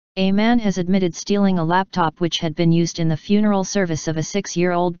A man has admitted stealing a laptop which had been used in the funeral service of a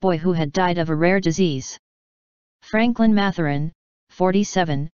 6-year-old boy who had died of a rare disease. Franklyn Mathurin,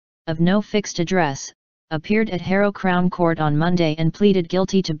 47, of no fixed address, appeared at Harrow Crown Court on Monday and pleaded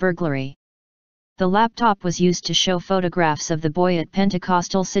guilty to burglary. The laptop was used to show photographs of the boy at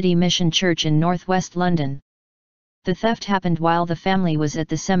Pentecostal City Mission Church in northwest London. The theft happened while the family was at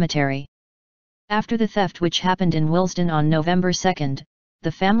the cemetery. After the theft, which happened in Willesden on November 2,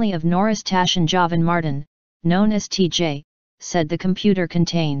 the family of Norris Tashan-Javan Martin, known as TJ, said the computer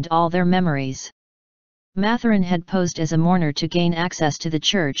contained all their memories. Mathurin had posed as a mourner to gain access to the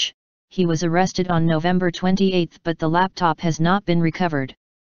church. He was arrested on November 28, but the laptop has not been recovered.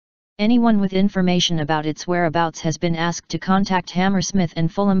 Anyone with information about its whereabouts has been asked to contact Hammersmith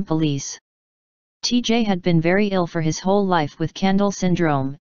and Fulham Police. TJ had been very ill for his whole life with Kendall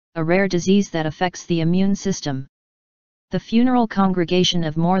syndrome, a rare disease that affects the immune system. The funeral congregation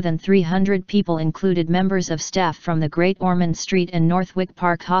of more than 300 people included members of staff from the Great Ormond Street and Northwick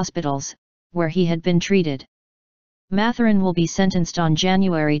Park hospitals, where he had been treated. Mathurin will be sentenced on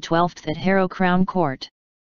January 12 at Harrow Crown Court.